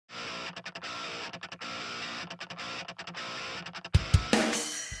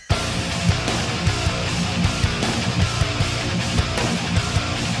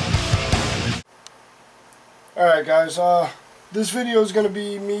Alright guys, this video is going to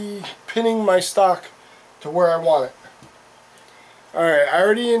be me pinning my stock to where I want it. Alright, I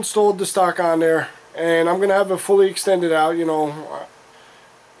already installed the stock on there, and I'm going to have it fully extended out. You know,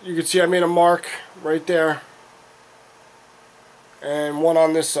 you can see I made a mark right there, and one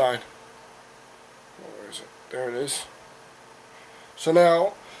on this side. Where is it? There it is. So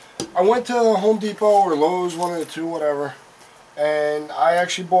now, I went to Home Depot or Lowe's, one of the two, whatever, and I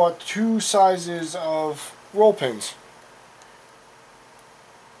actually bought two sizes of roll pins.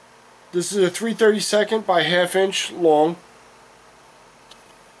 This is a 3/32 by 1/2 inch long.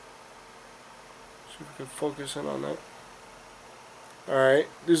 See if we can focus in on that. Alright,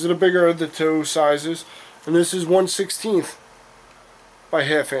 these are the bigger of the two sizes, and this is 1/16 by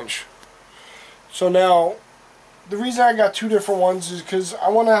 1/2 inch. So now, the reason I got two different ones is because I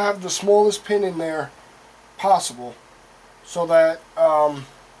want to have the smallest pin in there possible, so that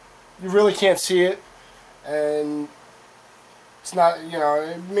you really can't see it, and it's not, you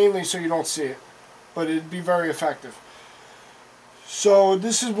know, mainly so you don't see it, but it'd be very effective. So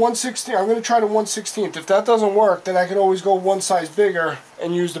this is 1/16. I'm going to try the 1/16. If that doesn't work, then I can always go one size bigger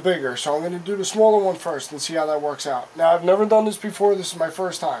and use the bigger. So I'm going to do the smaller one first and see how that works out. Now, I've never done this before. This is my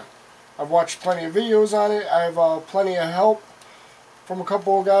first time. I've watched plenty of videos on it. I have plenty of help from a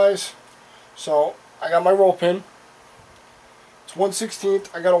couple of guys. So I got my roll pin. It's 1/16.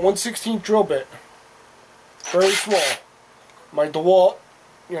 I got a 1/16 drill bit. Very small. My DeWalt,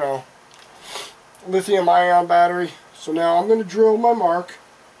 you know, lithium ion battery. So now I'm going to drill my mark.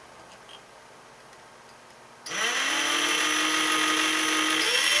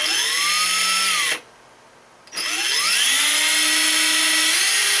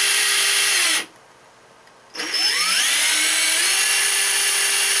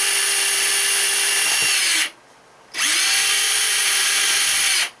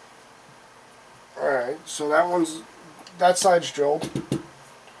 Alright, so that side's drilled. I'm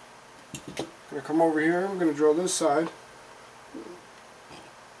going to come over here, I'm going to drill this side.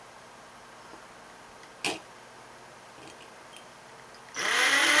 Make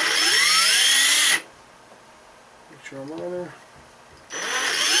sure I'm on there.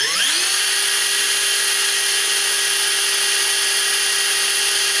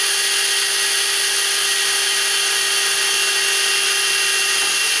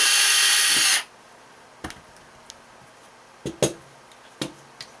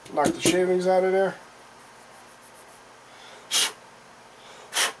 Knock the shavings out of there.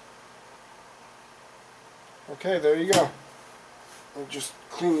 Okay, there you go. I'll just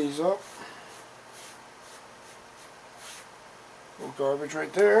clean these up. Little garbage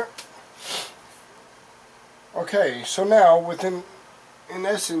right there. Okay, so now in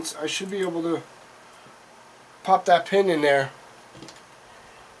essence, I should be able to pop that pin in there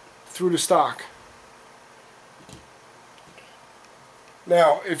through the stock.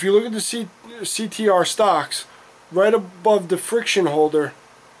 Now, if you look at the CTR stocks, right above the friction holder,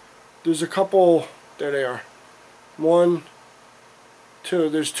 there's a couple, there they are. One, two,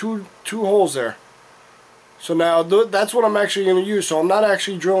 there's two holes there. So now that's what I'm actually going to use. So I'm not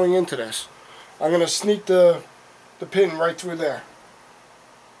actually drilling into this. I'm going to sneak the pin right through there.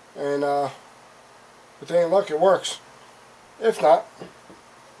 And with any luck, it works. If not,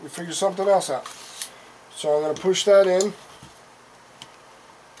 we figure something else out. So I'm going to push that in.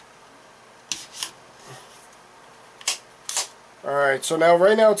 Alright, so now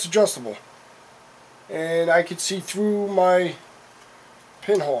right now it's adjustable, and I can see through my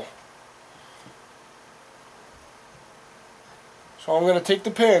pinhole. So I'm going to take the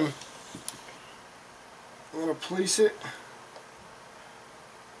pin, I'm going to place it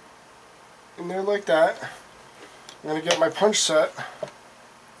in there like that. I'm going to get my punch set.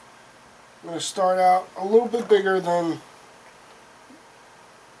 I'm going to start out a little bit bigger than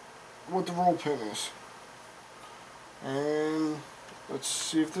what the roll pin is. And let's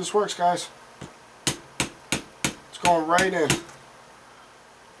see if this works, guys. It's going right in.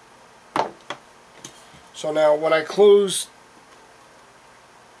 So now when I close,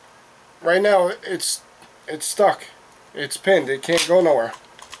 right now it's stuck. It's pinned. It can't go nowhere.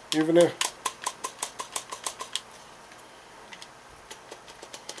 Even if.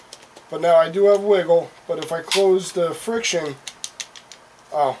 But now I do have wiggle, but if I close the friction,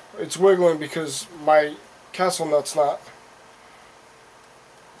 oh, it's wiggling because my castle nut's not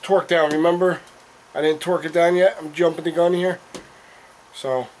torqued down. Remember, I didn't torque it down yet. I'm jumping the gun here.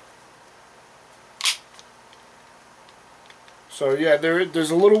 So yeah,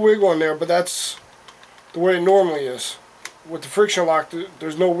 there's a little wiggle in there, but that's the way it normally is. With the friction lock,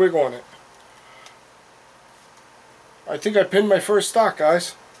 there's no wiggle in it. I think I pinned my first stock,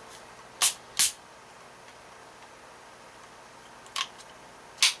 guys.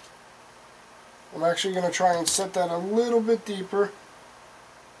 I'm actually going to try and set that a little bit deeper.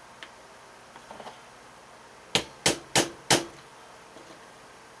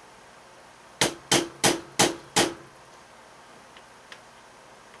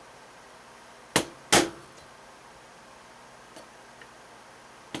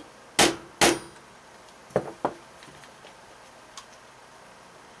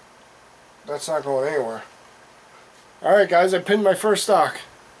 That's not going anywhere. Alright guys, I pinned my first stock.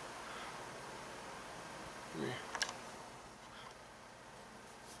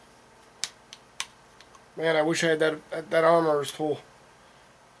 Man, I wish I had that armorer's tool.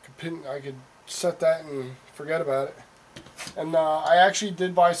 I could set that and forget about it. And I actually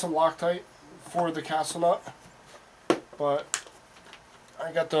did buy some Loctite for the castle nut, but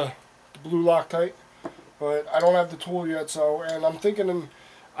I got the blue Loctite, but I don't have the tool yet. So, and I'm thinking,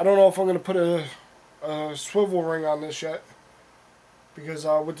 I don't know if I'm going to put a swivel ring on this yet, because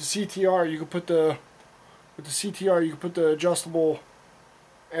with the CTR you could put the adjustable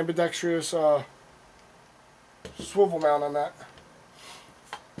ambidextrous swivel mount on that.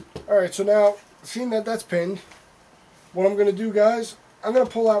 Alright, so now seeing that that's pinned, what I'm going to do, guys, I'm going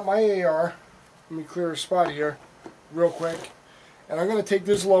to pull out my AR. Let me clear a spot here real quick, and I'm going to take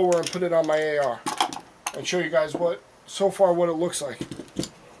this lower and put it on my AR and show you guys what it looks like.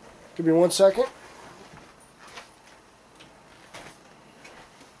 Give me 1 second.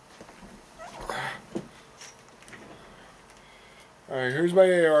 Alright, here's my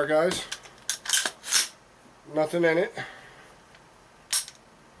AR, guys. Nothing in it.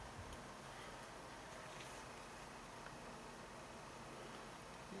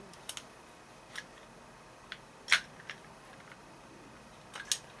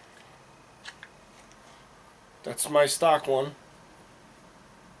 That's my stock one.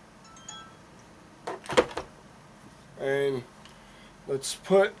 And let's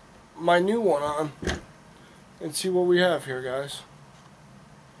put my new one on and see what we have here, guys.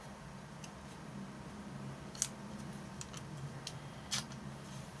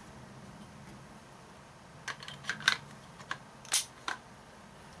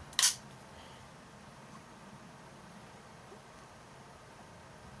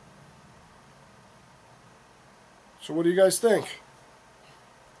 So what do you guys think?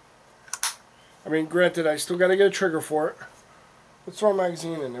 I mean, granted, I still got to get a trigger for it. Let's throw a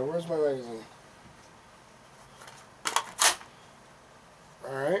magazine in there. Where's my magazine?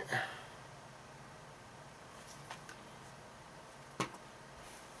 Alright.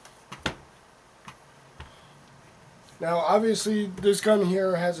 Now, obviously, this gun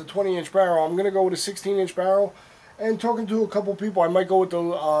here has a 20-inch barrel. I'm going to go with a 16-inch barrel. And talking to a couple people, I might go with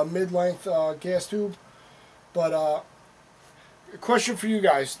the mid-length gas tube. But, a question for you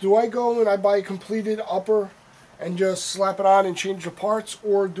guys. Do I go and I buy a completed upper and just slap it on and change the parts?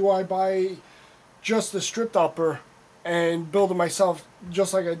 Or do I buy just the stripped upper and build it myself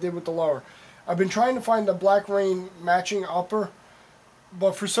just like I did with the lower? I've been trying to find the Black Rain matching upper,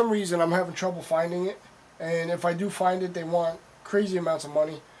 but for some reason I'm having trouble finding it. And if I do find it, they want crazy amounts of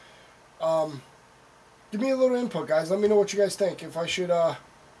money. Give me a little input, guys. Let me know what you guys think. If I should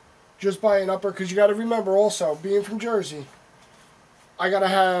just buy an upper, because you got to remember also, being from Jersey, I got to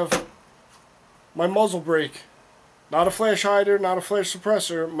have my muzzle brake, not a flash hider, not a flash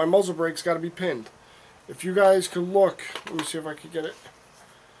suppressor. My muzzle brake's got to be pinned. If you guys could look, let me see if I could get it.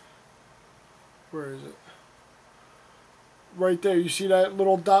 Where is it? Right there. You see that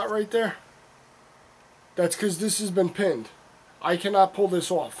little dot right there? That's because this has been pinned. I cannot pull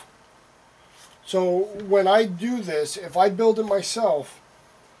this off. So when I do this, if I build it myself,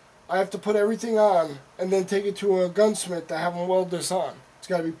 I have to put everything on and then take it to a gunsmith to have them weld this on. It's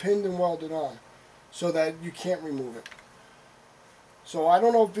got to be pinned and welded on so that you can't remove it. So I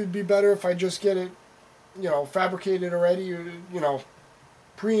don't know if it'd be better if I just get it, you know, fabricated already, you know,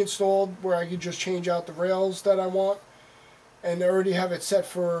 pre-installed, where I could just change out the rails that I want and already have it set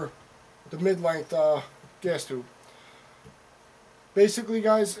for the mid-length gas tube. Basically,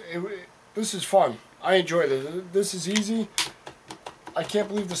 guys, this is fun. I enjoy this. This is easy. I can't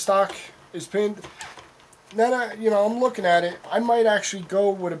believe the stock is pinned. Then I'm looking at it. I might actually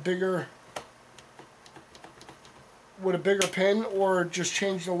go with a bigger pin, or just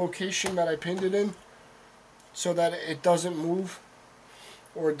change the location that I pinned it in so that it doesn't move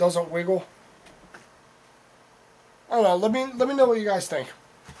or it doesn't wiggle. I don't know. Let me know what you guys think.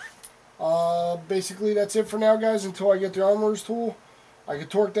 Basically, that's it for now, guys. Until I get the armorer's tool, I can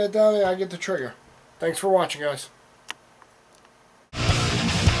torque that down and I get the trigger. Thanks for watching, guys.